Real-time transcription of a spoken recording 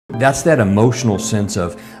That's that emotional sense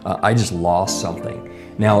of, I just lost something.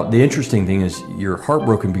 Now, the interesting thing is you're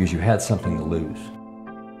heartbroken because you had something to lose.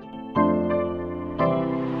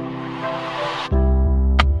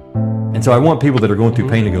 And so I want people that are going through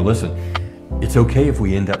pain to go, listen, it's okay if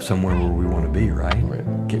we end up somewhere where we want to be, right?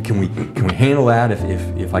 Can we handle that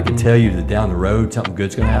if I can tell you that down the road something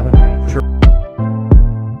good's going to happen? Sure.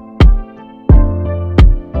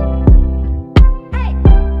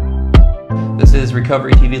 This is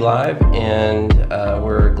Recovery TV Live, and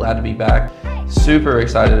we're glad to be back. Super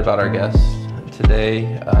excited about our guest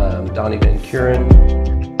today, Donnie Van Curen.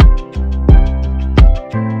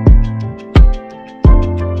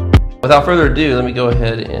 Without further ado, let me go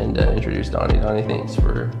ahead and introduce Donnie. Donnie, thanks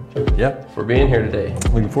for being here today.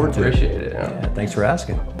 Looking forward to it. Appreciate it. Yeah, thanks for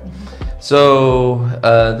asking. So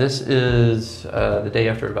this is the day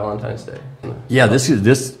after Valentine's Day. Yeah,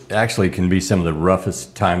 this actually can be some of the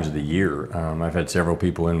roughest times of the year. I've had several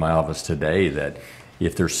people in my office today that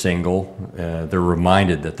if they're single, they're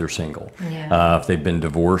reminded that they're single. Yeah. If they've been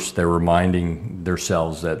divorced, they're reminding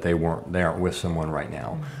themselves that they aren't with someone right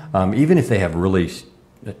now. Mm-hmm. Even if they have really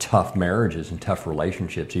tough marriages and tough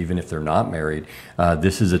relationships, even if they're not married,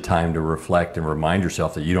 this is a time to reflect and remind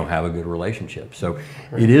yourself that you don't have a good relationship. So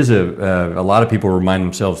it is a lot of people remind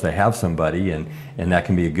themselves they have somebody, and that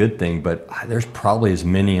can be a good thing, but there's probably as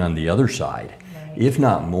many on the other side, if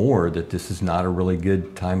not more, that this is not a really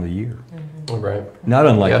good time of year. Mm-hmm. Right. Not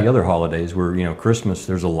unlike the other holidays where, you know, Christmas,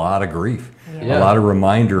 there's a lot of grief. A lot of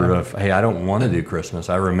reminder of, hey, I don't want to do Christmas.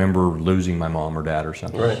 I remember losing my mom or dad or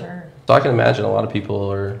something. Right. Sure. So I can imagine a lot of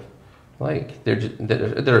people are like,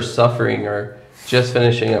 they're suffering or just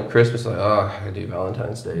finishing up Christmas, like, oh, I gotta do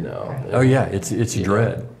Valentine's Day now. And, oh yeah, it's a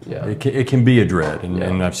dread. Yeah. It can be a dread,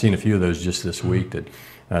 and I've seen a few of those just this week that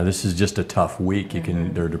this is just a tough week.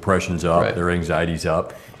 Their depression's up, their anxiety's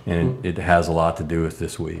up, and it has a lot to do with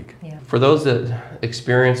this week. Yeah. For those that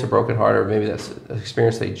experience a broken heart, or maybe that's an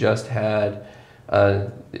experience they just had,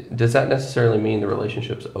 does that necessarily mean the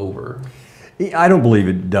relationship's over? I don't believe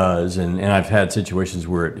it does, and I've had situations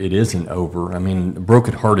where it isn't over. I mean, a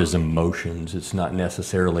broken heart is emotions. It's not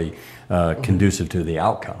necessarily conducive to the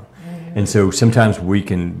outcome. And so sometimes we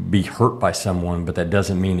can be hurt by someone, but that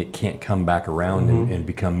doesn't mean it can't come back around and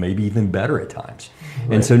become maybe even better at times.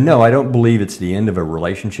 And so no, I don't believe it's the end of a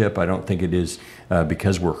relationship. I don't think it is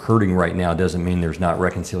because we're hurting right now doesn't mean there's not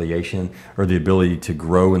reconciliation or the ability to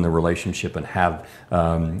grow in the relationship and have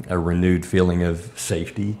a renewed feeling of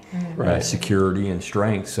safety, security, and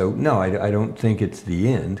strength. So no, I don't think it's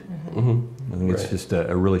the end. I think it's just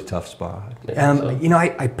a really tough spot. You know,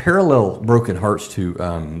 I parallel broken hearts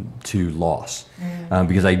to loss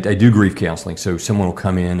because I do grief counseling. So someone will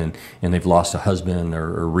come in and they've lost a husband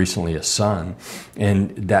or recently a son,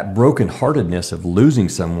 and that brokenheartedness of losing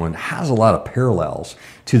someone has a lot of parallels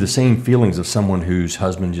to the same feelings of someone whose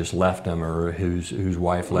husband just left them or whose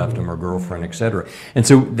wife left them or girlfriend, etc. And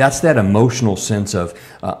so that's that emotional sense of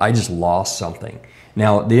I just lost something.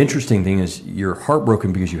 Now, the interesting thing is you're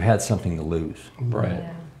heartbroken because you had something to lose. Right.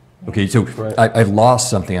 Yeah. Okay, so I've lost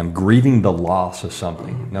something. I'm grieving the loss of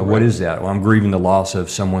something. Now, what is that? Well, I'm grieving the loss of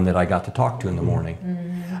someone that I got to talk to in the morning.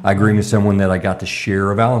 I'm grieving someone that I got to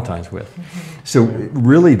share a Valentine's with. So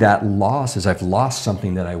really that loss is I've lost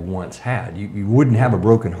something that I once had. You wouldn't have a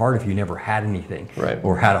broken heart if you never had anything,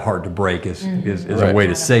 or had a heart to break is a way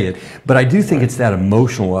to say it. But I do think it's that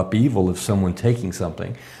emotional upheaval of someone taking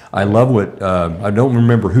something. I love what, I don't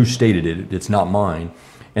remember who stated it, it's not mine,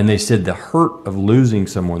 and they said the hurt of losing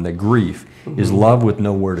someone, the grief, is love with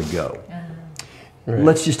nowhere to go.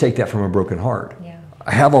 Let's just take that from a broken heart.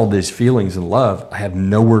 I have all these feelings and love, I have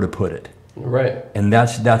nowhere to put it. And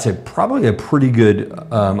that's probably a pretty good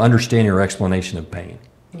understanding or explanation of pain.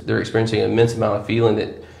 They're experiencing an immense amount of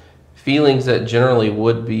feelings that generally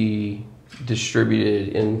would be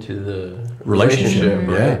distributed into the relationship,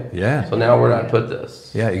 right? Yeah. So now where do I put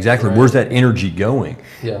this? Yeah, exactly. Where's that energy going?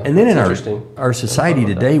 Yeah. And then in our society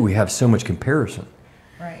today, we have so much comparison.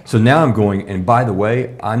 So now I'm going, and by the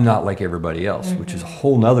way, I'm not like everybody else, which is a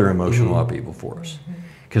whole nother emotional upheaval for us.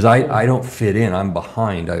 Because I don't fit in, I'm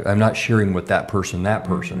behind, I'm not sharing with that person.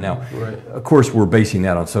 Now, of course, we're basing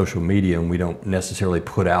that on social media, and we don't necessarily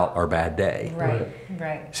put out our bad day.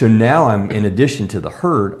 So now I'm, in addition to the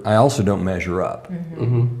hurt, I also don't measure up.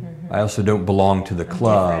 I also don't belong to the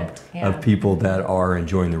club of people that are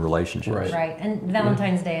enjoying the relationship. And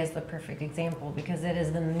Valentine's Day is the perfect example because it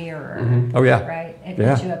is the mirror. Oh yeah. Right? It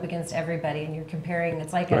puts you up against everybody and you're comparing,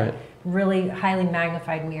 it's like a really highly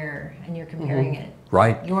magnified mirror and you're comparing it.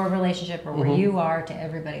 Your relationship or where you are to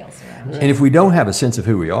everybody else around you. And if we don't have a sense of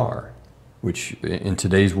who we are, which in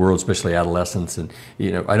today's world, especially adolescence, and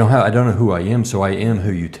I don't know who I am, so I am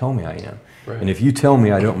who you tell me I am. Right. And if you tell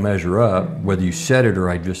me I don't measure up, whether you said it or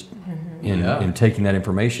I just in taking that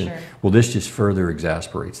information, Sure. well, this just further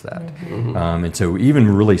exasperates that. And so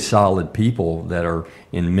even really solid people that are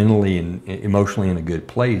mentally and emotionally in a good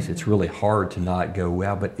place, it's really hard to not go,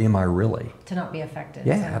 well, but am I really? To not be affected.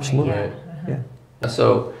 Yeah, in some way. absolutely. Right. Yeah.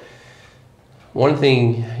 So one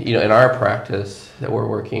thing, in our practice, that we're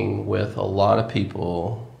working with a lot of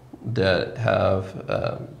people that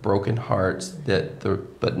have broken hearts,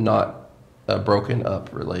 but not a broken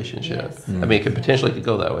up relationship. Yes. I mean, it could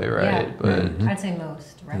go that way, right? Yeah. But I'd say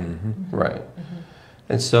most, right? right.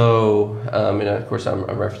 And so, and of course, I'm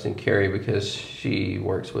referencing Carrie because she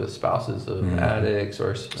works with spouses of addicts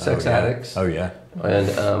or sex addicts. Oh yeah. And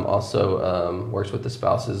also works with the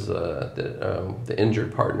spouses, the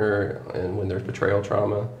injured partner, and when there's betrayal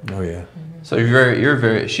trauma. Oh yeah. So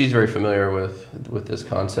she's very familiar with this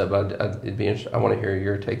concept. I want to hear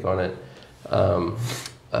your take on it,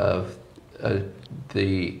 of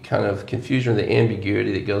the kind of confusion, the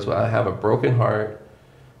ambiguity that goes, well, I have a broken heart,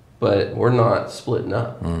 but we're not splitting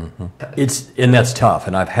up. And that's tough.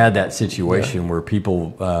 And I've had that situation where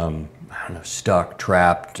people, I don't know, stuck,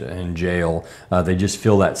 trapped in jail. They just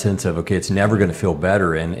feel that sense of, okay, it's never going to feel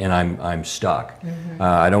better, and I'm stuck.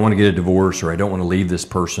 I don't want to get a divorce, or I don't want to leave this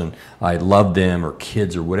person. I love them, or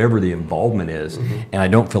kids, or whatever the involvement is, and I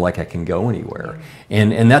don't feel like I can go anywhere.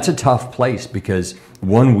 And that's a tough place because,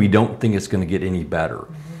 one, we don't think it's going to get any better.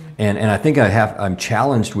 And I think I'm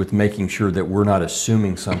challenged with making sure that we're not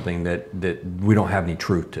assuming something that we don't have any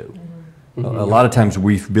truth to. A lot of times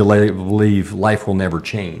we believe life will never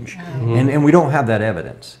change, and we don't have that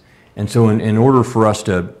evidence. And so in order for us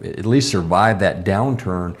to at least survive that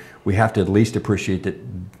downturn, we have to at least appreciate that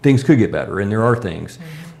things could get better, and there are things.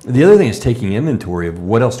 The other thing is taking inventory of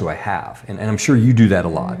what else do I have, and I'm sure you do that a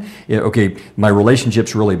lot. Yeah, okay, my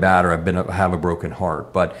relationship's really bad, or I have a broken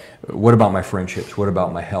heart, but what about my friendships? What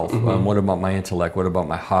about my health? What about my intellect? What about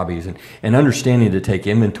my hobbies? And understanding to take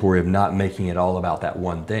inventory of not making it all about that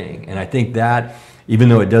one thing. And I think that, even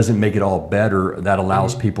though it doesn't make it all better, that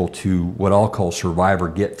allows people to, what I'll call survive or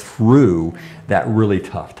get through that really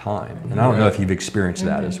tough time. And I don't know if you've experienced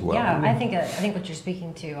that as well. Yeah, I think what you're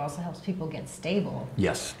speaking to also helps people get stable.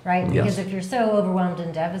 Yes. Right? Yes. Because if you're so overwhelmed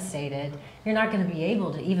and devastated, you're not going to be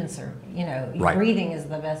able to even serve. Right. Breathing is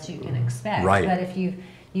the best you can expect. Right. But if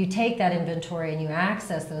you take that inventory and you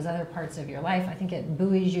access those other parts of your life, I think it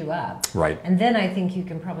buoys you up. Right. And then I think you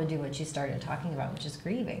can probably do what you started talking about, which is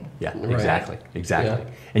grieving. Yeah, Right. exactly.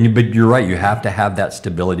 Yeah. But you're right, you have to have that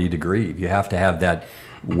stability to grieve. You have to have that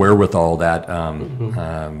wherewithal, that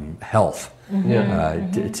health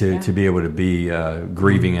to be able to be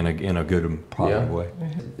grieving in a good and positive way.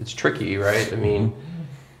 It's tricky, right? I mean,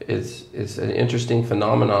 it's an interesting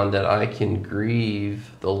phenomenon that I can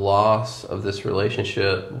grieve the loss of this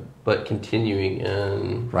relationship, but continuing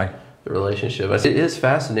in the relationship. It is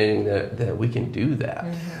fascinating that we can do that.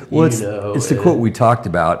 Well, it's the quote we talked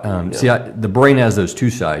about. See, the brain has those two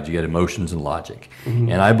sides. You got emotions and logic.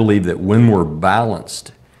 And I believe that when we're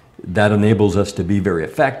balanced, that enables us to be very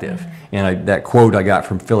effective. And that quote I got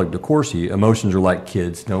from Philip DeCourcy, emotions are like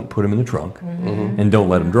kids, don't put them in the trunk and don't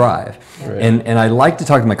let them drive. Right. And I like to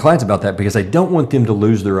talk to my clients about that because I don't want them to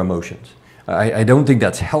lose their emotions. I don't think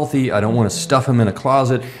that's healthy. I don't want to stuff them in a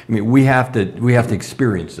closet. I mean, we have to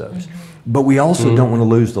experience those. But we also don't want to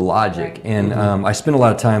lose the logic. Right. And I spend a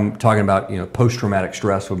lot of time talking about post-traumatic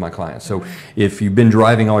stress with my clients. So if you've been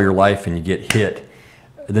driving all your life and you get hit,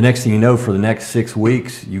 the next thing you know, for the next 6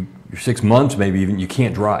 weeks, you're 6 months maybe even, you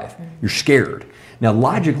can't drive. You're scared. Now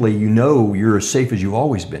logically, you're as safe as you've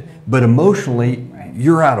always been, but emotionally,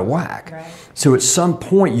 you're out of whack. Right. So at some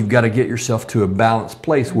point, you've got to get yourself to a balanced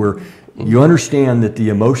place where you understand that the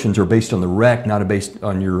emotions are based on the wreck, not based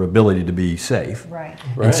on your ability to be safe. Right.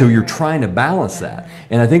 And so you're trying to balance that.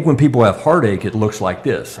 And I think when people have heartache, it looks like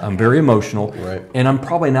this. I'm very emotional, and I'm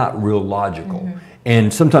probably not real logical.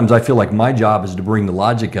 And sometimes I feel like my job is to bring the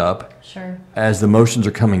logic up as the emotions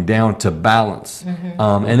are coming down to balance.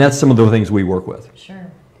 And that's some of the things we work with.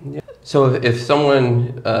 Sure. So if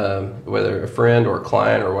someone, whether a friend or a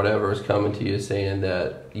client or whatever, is coming to you saying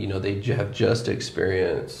that they have just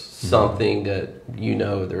experienced something that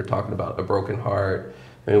they're talking about a broken heart,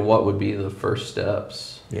 I mean, what would be the first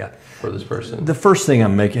steps for this person? The first thing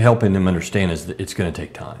I'm helping them understand is that it's going to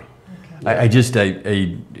take time. There's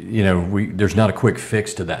not a quick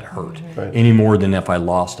fix to that hurt any more than if I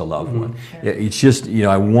lost a loved one. It's just,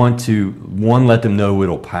 I want to, one, let them know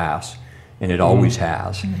it'll pass. and it always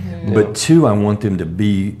has. But two, I want them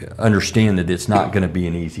to understand that it's not going to be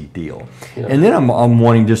an easy deal. And then I'm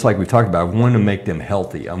wanting, just like we talked about, I want to make them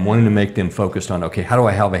healthy. I'm wanting to make them focused on, okay, how do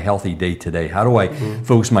I have a healthy day today? How do I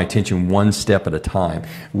focus my attention one step at a time?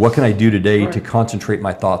 What can I do today to concentrate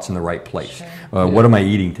my thoughts in the right place? What am I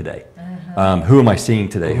eating today? Who am I seeing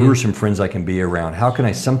today? Who are some friends I can be around? How can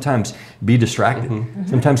I sometimes be distracted?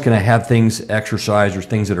 Sometimes can I have things, exercise or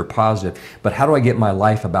things that are positive, but how do I get my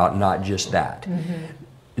life about not just that?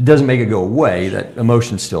 It doesn't make it go away, that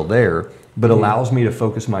emotion's still there, but allows me to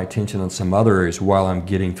focus my attention on some other areas while I'm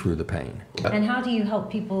getting through the pain. And how do you help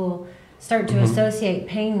people start to associate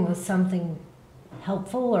pain with something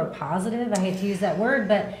helpful or positive? I hate to use that word,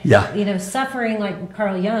 but you know, suffering, like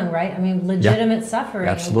Carl Jung, right? I mean, legitimate suffering,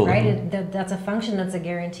 absolutely. Right? That's a function, that's a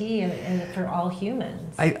guarantee, and for all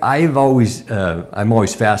humans. I'm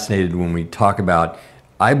always fascinated when we talk about,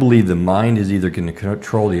 I believe the mind is either going to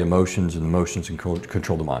control the emotions and the emotions can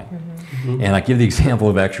control the mind. And I give the example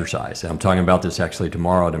of exercise. I'm talking about this actually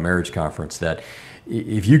tomorrow at a marriage conference, that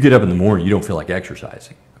if you get up in the morning, you don't feel like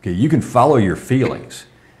exercising. Okay, you can follow your feelings.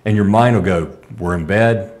 And your mind will go, we're in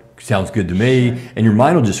bed, sounds good to me, and your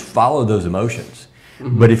mind will just follow those emotions.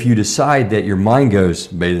 But if you decide that your mind goes,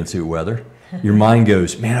 bathing suit weather, your mind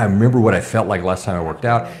goes, man, I remember what I felt like last time I worked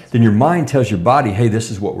out, then your mind tells your body, hey, this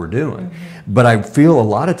is what we're doing. But I feel a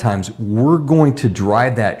lot of times we're going to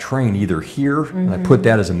drive that train either here, and I put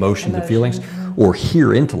that as emotion to feelings, or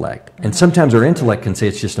here, intellect. And sometimes our intellect can say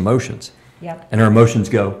it's just emotions. And our emotions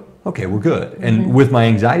go, okay, we're good. And with my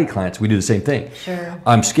anxiety clients, we do the same thing.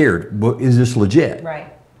 I'm scared, but is this legit?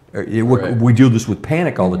 We deal this with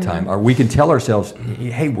panic all the time. Or we can tell ourselves,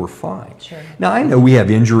 hey, we're fine. Now, I know we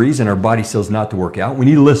have injuries and our body says not to work out. We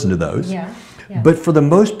need to listen to those. But for the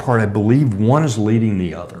most part, I believe one is leading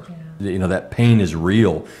the other. You know, that pain is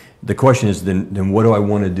real. The question is, then what do I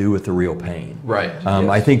want to do with the real pain?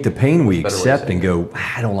 I think the pain we accept and go,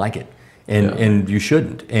 I don't like it. And you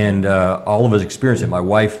shouldn't. And all of us experience it. My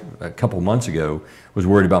wife, a couple of months ago, was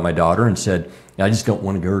worried about my daughter and said, I just don't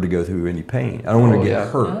want her to go through any pain. I don't want her to get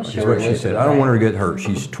hurt, is what she said. I don't want her to get hurt.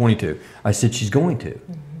 She's 22. I said, she's going to.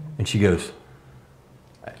 And she goes,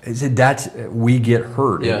 I said, we get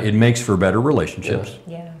hurt. It makes for better relationships.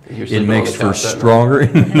 It makes for stronger.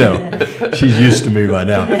 No, she's used to me by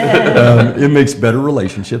now. It makes better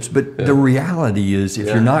relationships. But the reality is, if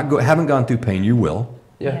you're haven't gone through pain, you will.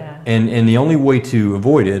 And the only way to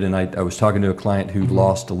avoid it, and I was talking to a client who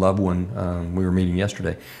lost a loved one, we were meeting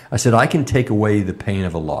yesterday. I said, I can take away the pain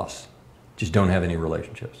of a loss, just don't have any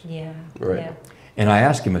relationships. And I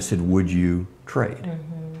asked him, I said, would you trade?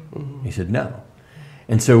 He said, no.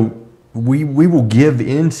 And so we will give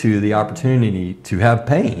into the opportunity to have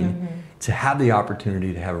pain, to have the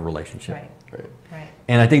opportunity to have a relationship.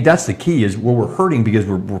 And I think that's the key, is we're hurting because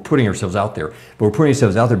we're putting ourselves out there. But we're putting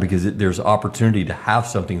ourselves out there because there's opportunity to have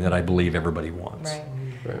something that I believe everybody wants.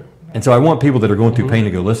 And so I want people that are going through pain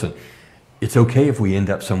to go, listen, it's okay if we end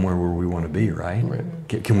up somewhere where we want to be, right?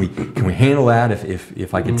 Can we handle that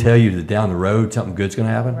if I can tell you that down the road something good's going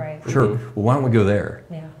to happen? Sure. Well, why don't we go there?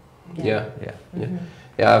 Yeah,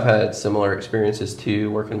 I've had similar experiences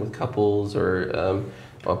too, working with couples or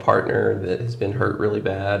a partner that has been hurt really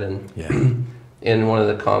bad. And one of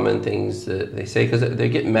the common things that they say, because they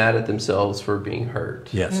get mad at themselves for being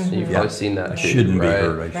hurt. You've probably seen that too. Shouldn't be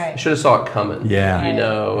hurt. I should have saw it coming. You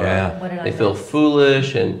know, they feel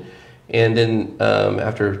foolish, and then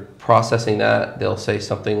after processing that, they'll say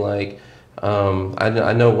something like,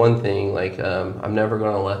 I know one thing, like, I'm never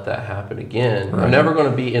going to let that happen again. I'm never going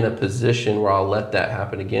to be in a position where I'll let that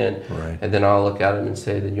happen again. And then I'll look at them and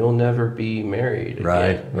say, then you'll never be married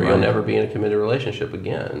again, or you'll never be in a committed relationship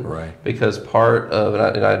again. Because part of,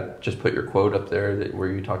 and I just put your quote up there where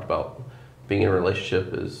you talked about being in a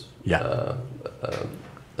relationship is a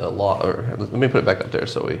law, or let me put it back up there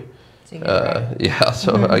so we,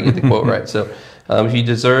 so I get the quote right. So if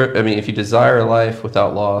you desire a life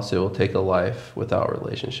without loss, it will take a life without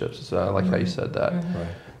relationships. So I like how you said that.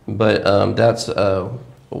 But that's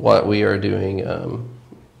what we are doing,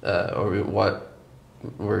 or what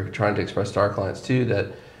we're trying to express to our clients too, that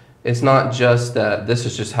it's not just that this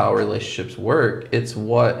is just how relationships work, it's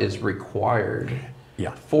what is required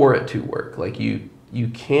for it to work. Like you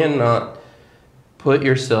cannot put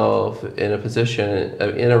yourself in a position,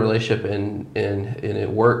 in a relationship, and it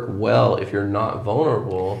work well if you're not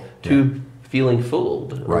vulnerable to feeling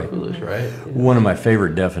fooled or foolish, right? One of my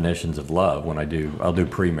favorite definitions of love, when I'll do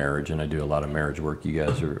pre-marriage, and I do a lot of marriage work, you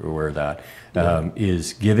guys are aware of that,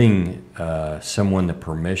 is giving someone the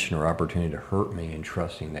permission or opportunity to hurt me and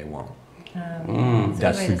trusting they won't.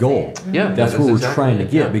 That's the goal. Yeah, that's what we're exactly trying to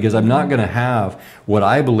get, yeah. because I'm not going to have what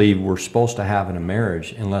I believe we're supposed to have in a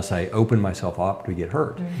marriage unless I open myself up to get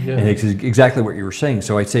hurt. Yeah. And it's exactly what you were saying.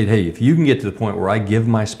 So I'd say, hey, if you can get to the point where I give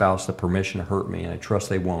my spouse the permission to hurt me, and I trust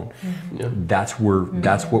they won't, that's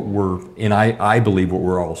what we're, and I believe what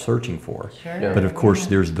we're all searching for. Sure. Yeah. But of course,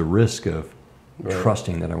 there's the risk of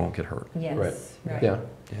trusting that I won't get hurt. Yes. Right. Yeah.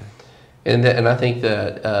 And I think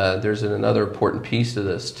that there's another important piece to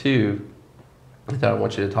this too that I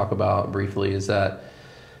want you to talk about briefly, is that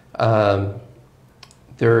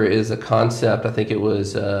there is a concept, I think it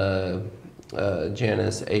was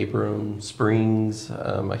Janice Abram Springs,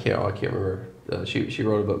 I can't remember, she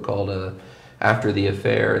wrote a book called After the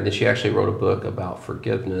Affair, and then she actually wrote a book about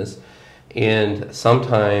forgiveness. And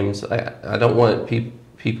sometimes I don't want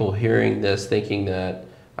people hearing this thinking that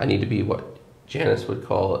I need to be what Janice would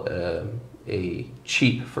call a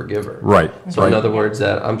cheap forgiver. Right. So in other words,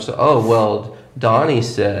 that well, Donnie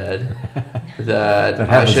said that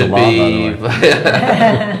I should be.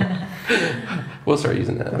 We'll start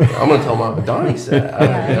using that. I'm going to tell Mom what Donnie said.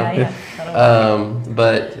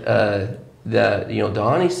 That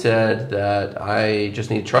Donnie said that I just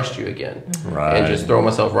need to trust you again, and just throw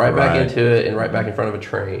myself right back into it and right back in front of a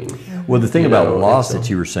train. Well, the thing about loss that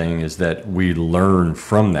you were saying is that we learn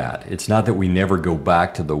from that. It's not that we never go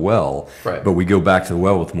back to the well, but we go back to the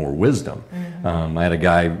well with more wisdom. I had a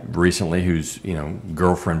guy recently whose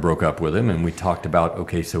girlfriend broke up with him, and we talked about,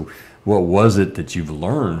 okay, so what was it that you've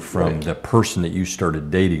learned from the person that you started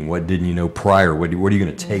dating? What didn't you know prior? What are you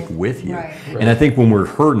going to take with you? And I think when we're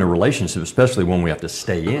hurt in a relationship, especially when we have to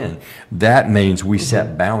stay in, that means we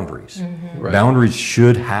set boundaries. Boundaries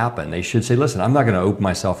should happen. They should say, listen, I'm not going to open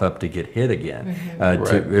myself up to get hit again,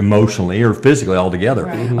 to emotionally or physically altogether.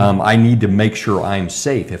 I need to make sure I'm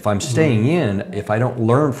safe. If I'm staying in, if I don't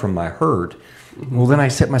learn from my hurt, well, then I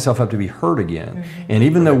set myself up to be hurt again. And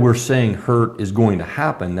even though we're saying hurt is going to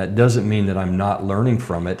happen, that doesn't mean that I'm not learning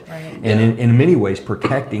from it. And in many ways,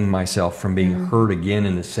 protecting myself from being hurt again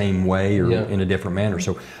in the same way or in a different manner.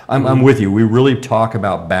 So I'm with you. We really talk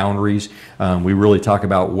about boundaries. We really talk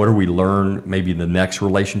about what do we learn maybe in the next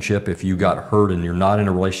relationship. If you got hurt and you're not in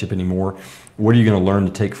a relationship anymore, what are you going to learn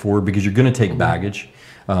to take forward? Because you're going to take baggage.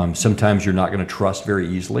 Sometimes you're not going to trust very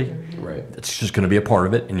easily. It's just going to be a part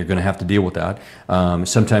of it, and you're going to have to deal with that.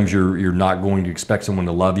 Sometimes you're not going to expect someone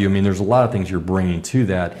to love you. I mean, there's a lot of things you're bringing to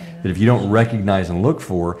that if you don't recognize and look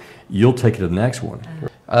for, you'll take it to the next one.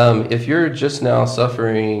 If you're just now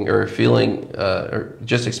suffering or feeling or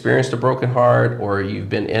just experienced a broken heart, or you've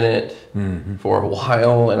been in it for a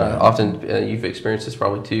while, and often you've experienced this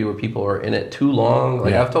probably too, where people are in it too long.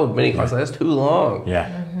 Like I've told many clients, that's too long.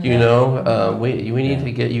 We need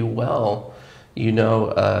to get you well.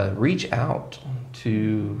 Reach out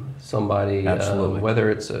to somebody, whether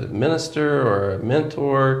it's a minister or a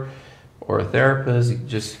mentor or a therapist.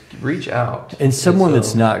 Just reach out. And someone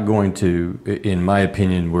that's not going to, in my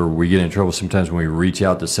opinion, where we get in trouble sometimes when we reach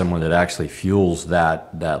out to someone that actually fuels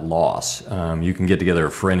that loss. You can get together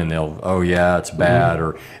a friend and they'll, oh yeah, it's bad,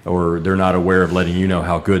 or they're not aware of letting you know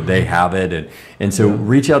how good they have it. And so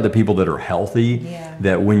reach out to people that are healthy,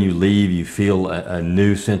 that when you leave, you feel a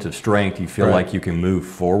new sense of strength. You feel like you can move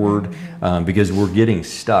forward, because we're getting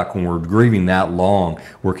stuck. When we're grieving that long,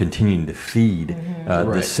 we're continuing to feed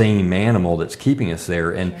the same animal that's keeping us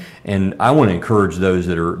there. And I want to encourage those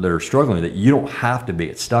that are struggling that you don't have to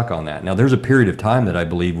be stuck on that. Now, there's a period of time that I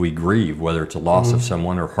believe we grieve, whether it's a loss of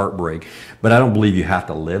someone or heartbreak, but I don't believe you have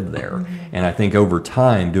to live there. And I think over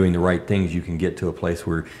time, doing the right things, you can get to a place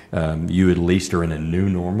where you at least are in a new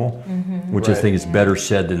normal, which I think is better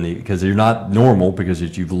said than because you're not normal because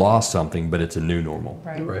you've lost something, but it's a new normal.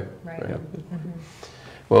 Right.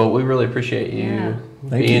 Well, we really appreciate you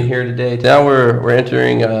being here today. Now we're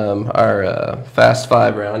entering our Fast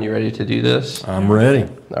Five round. You ready to do this? I'm ready.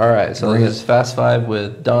 All right. So this is Fast Five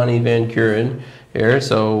with Donnie Van Curen here.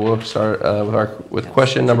 So we'll start with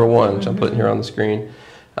question number one, which I'm putting here on the screen.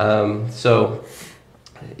 So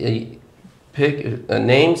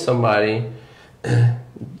name somebody,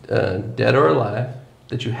 dead or alive,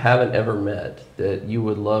 that you haven't ever met that you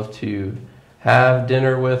would love to have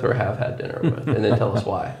dinner with or have had dinner with, and then tell us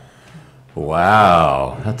why.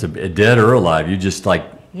 Wow, that's a dead or alive. You just put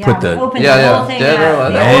the whole thing dead or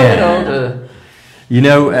alive.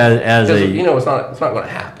 As a it's not going to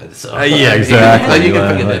happen. So exactly. You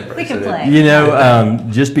can forget that. We can play.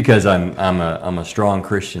 Just because I'm a strong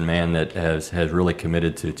Christian man that has really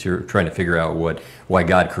committed to trying to figure out why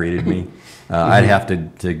God created me. I'd have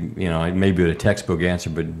to maybe a textbook answer,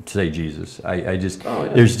 but say Jesus.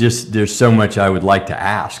 There's so much I would like to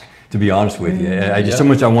ask to be honest with you. I just so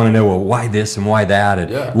much I want to know, well, why this and why that,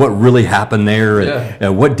 and what really happened there,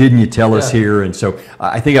 and what didn't you tell us here? And so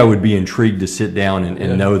I think I would be intrigued to sit down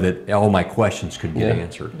and know that all my questions could get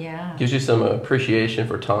answered. Yeah. Gives you some appreciation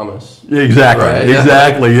for Thomas. Exactly. Right?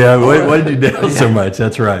 Exactly. Yeah. What did you do so much?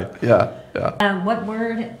 That's right. Yeah. Yeah. What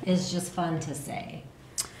word is just fun to say?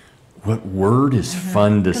 What word is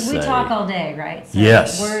fun to say? Because we talk all day, right? So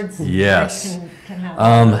yes. Words can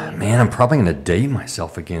have man, I'm probably going to date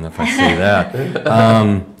myself again if I say that.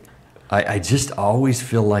 I just always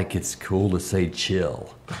feel like it's cool to say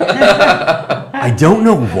chill. I don't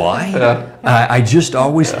know why. I just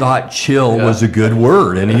always thought chill was a good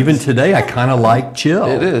word, and even today I kind of like chill.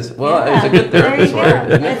 It is. Well, it's a good therapist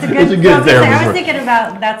word, isn't it? It's a good therapist word. I was thinking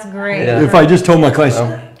about that's great. Yeah. If I just told my clients,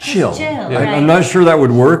 chill. I'm not sure that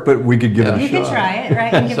would work, but we could give it a shot. You could try it,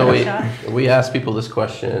 right? And give it a shot. We ask people this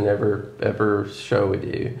question in every show we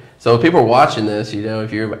do. So if people are watching this,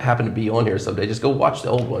 if you happen to be on here someday, just go watch the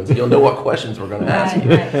old ones. You'll know what questions we're going to ask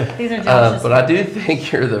you. Right. These are Josh's but I do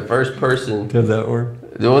think you're the first person to have that word.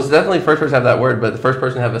 It was definitely the first person to have that word, but the first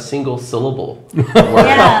person to have a single syllable word.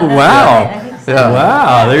 Wow. Right. I think so.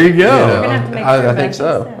 Wow. There you go. We're gonna have to make sure I think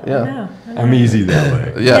so. Yeah. I'm easy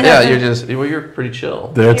that way. Yeah. You're pretty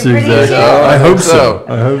chill. That's You're exactly. chill. I hope so.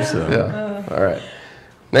 I hope so. Yeah. All right.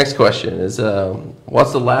 Next question is,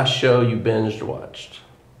 what's the last show you binged watched?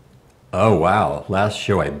 Oh wow! Last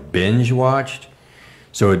show I binge watched.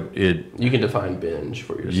 So it you can define binge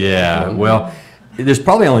for yourself. Yeah. Well, there's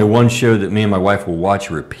probably only one show that me and my wife will watch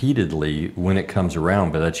repeatedly when it comes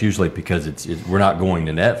around, but that's usually because we're not going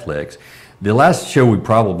to Netflix. The last show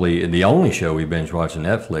the only show we binge watched on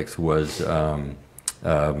Netflix was oh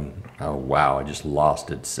wow! I just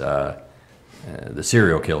lost it. The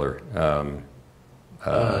serial killer.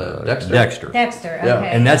 Dexter. Okay.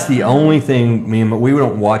 And that's the only thing, we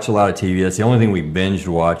don't watch a lot of TV. That's the only thing we binged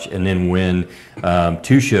watch. And then when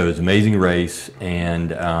two shows, Amazing Race and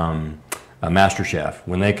MasterChef,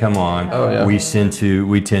 when they come on, we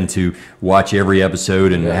tend to watch every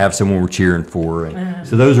episode and have someone we're cheering for. And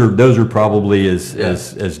so those are probably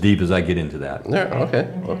as deep as I get into that. Yeah.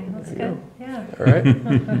 Okay. Well, That's good. Yeah. All right.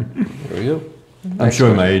 There we go. I'm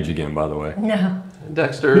showing my age again, by the way. No.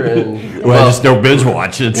 Dexter and I just don't binge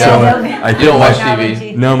watch it. So I don't watch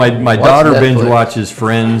TV. No, my daughter binge watches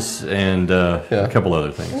Friends and a couple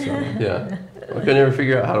other things. So. Yeah, I could never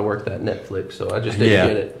figure out how to work that Netflix, so I just didn't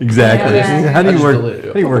get it. Exactly. Yeah, How do you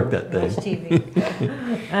work that thing? Watch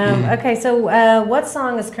TV. Okay, so what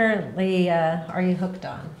song is currently are you hooked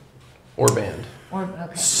on? Or band?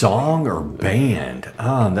 Song or band?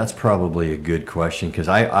 That's probably a good question because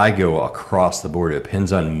I go across the board. It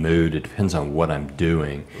depends on mood. It depends on what I'm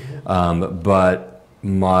doing. But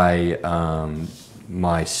my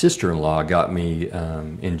sister-in-law got me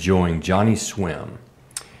enjoying Johnny Swim.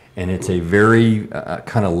 And it's a very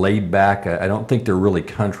kind of laid back, I don't think they're really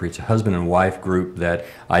country. It's a husband and wife group that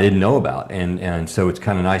I didn't know about. And so it's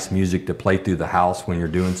kind of nice music to play through the house when you're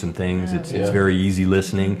doing some things. It's very easy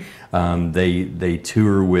listening. They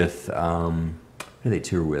tour with, who do they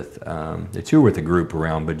tour with? They tour with a group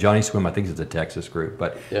around, but Johnny Swim, I think it's a Texas group.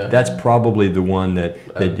 But that's probably the one that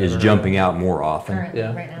is jumping out more often. Right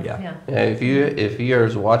now. If you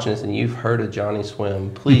are watching this and you've heard of Johnny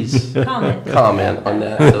Swim, please comment on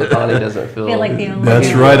that so Donnie doesn't feel like the only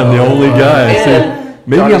That's right, I'm the only guy.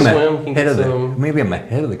 Maybe I'm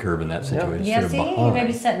ahead of the curve in that situation. Yeah, see, you may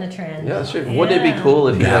be setting a trend. Yeah, sure. Wouldn't it be cool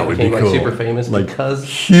if you became like super famous because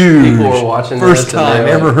huge people were watching first this time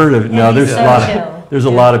ever heard of it? No, there's a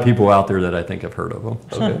lot of people out there that I think have heard of them.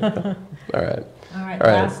 Okay. All right.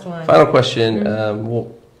 Last one. Final question.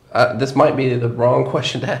 This might be the wrong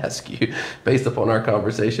question to ask you based upon our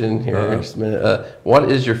conversation here in just a minute.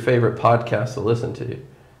 What is your favorite podcast to listen to?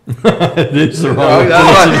 It's the wrong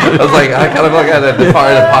I was like, I kind of got to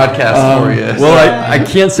define a podcast for you. Well, I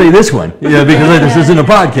can't say this one, because this isn't a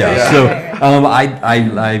podcast. So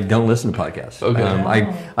I don't listen to podcasts.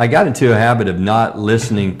 Okay. I got into a habit of not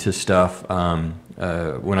listening to stuff.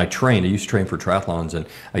 When I trained, I used to train for triathlons, and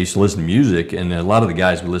I used to listen to music, and a lot of the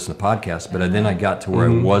guys would listen to podcasts, but then I got to where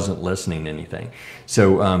I wasn't listening to anything.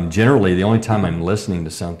 So generally, the only time I'm listening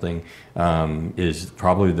to something is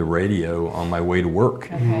probably the radio on my way to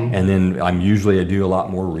work. And then I do a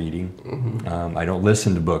lot more reading. I don't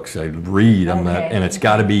listen to books. I read, and it's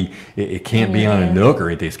got to be, it can't be on a Nook or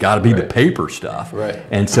anything. It's got to be the paper stuff. Right.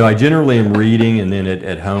 And so I generally am reading, and then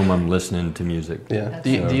at home I'm listening to music. Yeah.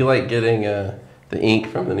 Do you like getting the ink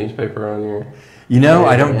from the newspaper on your? You know,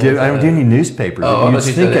 I don't do any newspapers. Oh, You'd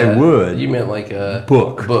think I would. You meant like a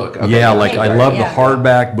book. Okay. Yeah, like I love the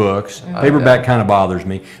hardback books. Mm-hmm. Paperback kind of bothers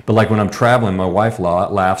me, but like when I'm traveling, my wife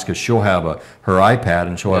laughs because she'll have her iPad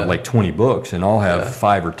and she'll have like 20 books, and I'll have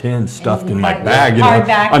 5 or 10 stuffed in my bag. You know,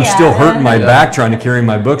 I'm still hurting my back trying to carry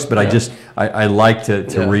my books, but I like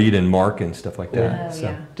to read and mark and stuff like that. Oh,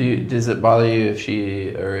 So. Does it bother you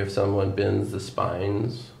if someone bends the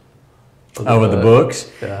spines? Of the books?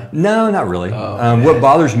 Yeah. No, not really. What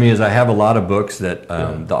bothers me is I have a lot of books that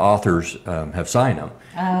the authors have signed them.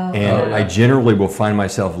 And I generally will find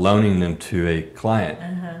myself loaning them to a client.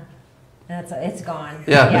 It's gone.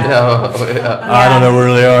 I don't know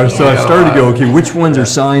where they are. So I started to go, okay, which ones are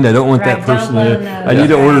signed? I don't want that person to. I need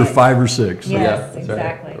to order 5 or 6. Yes,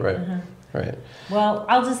 exactly. Right. Well,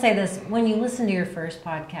 I'll just say this. When you listen to your first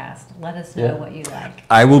podcast, let us know what you like.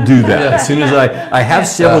 I will do that. As soon as I have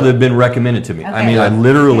several that have been recommended to me. Okay. I mean, I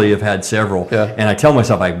literally have had several. And I tell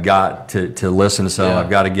myself I've got to listen to some. I've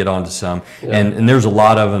got to get onto some. And there's a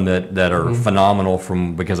lot of them that are phenomenal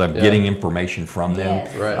because I'm getting information from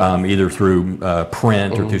them, either through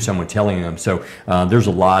print or through someone telling them. So there's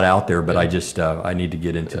a lot out there, but I need to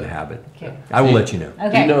get into the habit. Okay. I will let you know.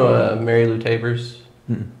 Okay. Do you know Mary Lou Tabers?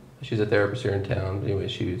 She's a therapist here in town. Anyway,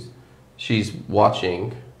 she's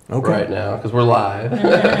watching right now because we're live.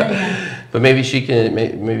 But maybe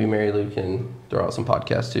maybe Mary Lou can throw out some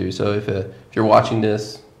podcasts too. So if you're watching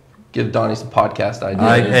this, give Donnie some podcast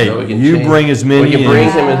ideas. Bring as many. We can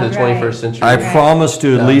bring him into the 21st century. I promise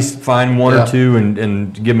to at least find 1 or 2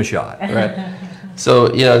 and give him a shot. Right.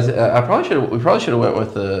 So we probably should have went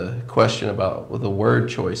with the question about the word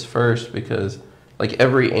choice first, because like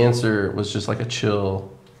every answer was just like a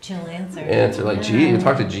chill answer. Like, you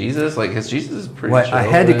talk to Jesus? Like, because Jesus is pretty chill. I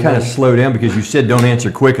had to kind of slow down because you said don't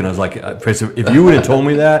answer quick, and I was like, if you would have told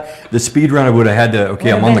me that, the speed run I would have had to,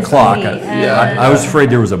 I'm on the clock. I was afraid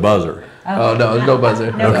there was a buzzer. Oh, no, there's no buzzer.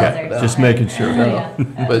 Okay, just making sure.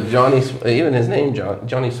 But even his name,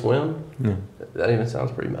 Johnny Swim, that even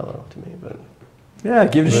sounds pretty mellow to me. But yeah,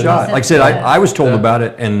 give it a shot. Like I said, I was told about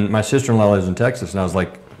it, and my sister-in-law lives in Texas, and I was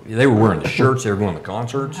like, they were wearing the shirts, they were going to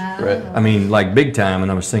concerts. Right. I mean, like big time,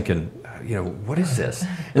 and I was thinking, what is this?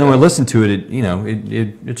 And then when I listened to it,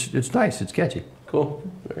 it's nice, it's catchy. Cool,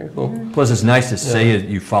 very cool. Plus, it's nice to say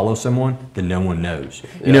you follow someone that no one knows.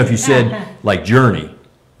 You know, if you said like Journey,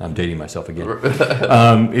 I'm dating myself again.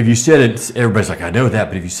 If you said it, everybody's like, I know that.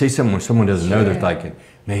 But if you say someone doesn't know, they're thinking,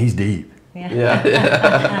 man, he's deep. Yeah.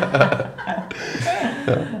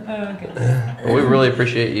 Well, we really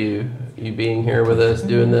appreciate you being here with us,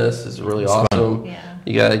 doing this. It's really awesome.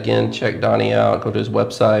 You got to, again, check Donnie out. Go to his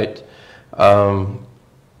website.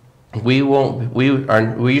 We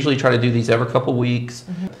usually try to do these every couple weeks,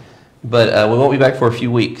 but we won't be back for a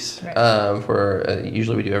few weeks.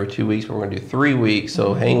 Usually we do every 2 weeks, but we're going to do 3 weeks.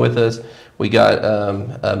 So hang with us. We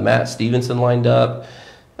got Matt Stevenson lined up.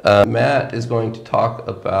 Matt is going to talk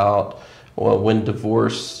about when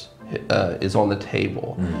divorce is on the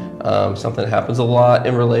table. Something that happens a lot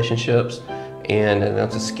in relationships, and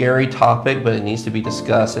it's a scary topic, but it needs to be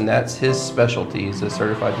discussed, and that's his specialty. He's a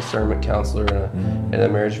certified discernment counselor and a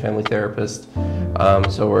marriage and family therapist.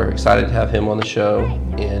 So we're excited to have him on the show,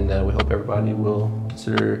 and we hope everybody will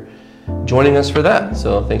consider joining us for that.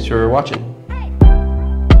 So thanks for watching.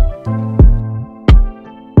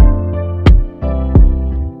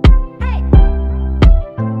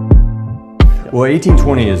 Well,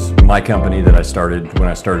 1820 is my company that I started when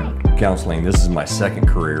I started counseling. This is my second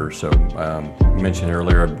career. So you mentioned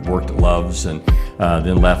earlier I worked at Love's and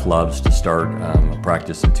then left Love's to start a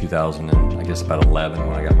practice in 2000 and I guess about 11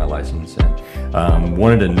 when I got my license. And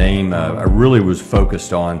wanted a name. I really was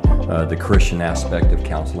focused on the Christian aspect of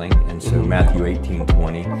counseling, and so Matthew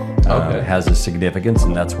 18:20 has a significance,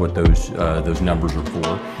 and that's what those numbers are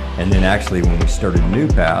for. And then actually when we started New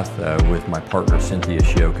Path with my partner Cynthia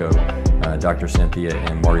Shioko, Dr. Cynthia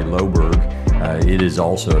and Marty Loberg, it is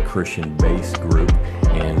also a Christian-based group,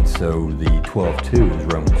 and so the 12:2 is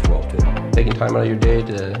Romans 12:2. Taking time out of your day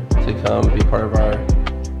to come and be part of our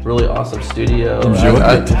really awesome studio.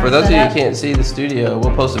 For those of you who can't see the studio,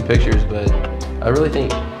 we'll post some pictures, but I really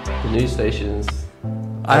think the news stations,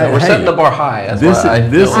 we're setting the bar high. That's I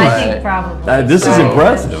think probably. This is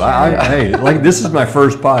impressive. This is my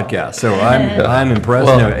first podcast, so I'm impressed.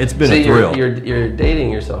 Well, it's been a thrill. You're dating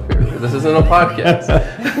yourself here. This isn't a podcast.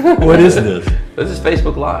 What is this? This is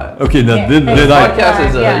Facebook Live. Okay, now podcast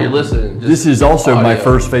is you're listening. This is also my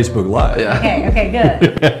first Facebook Live. Okay,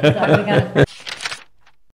 good.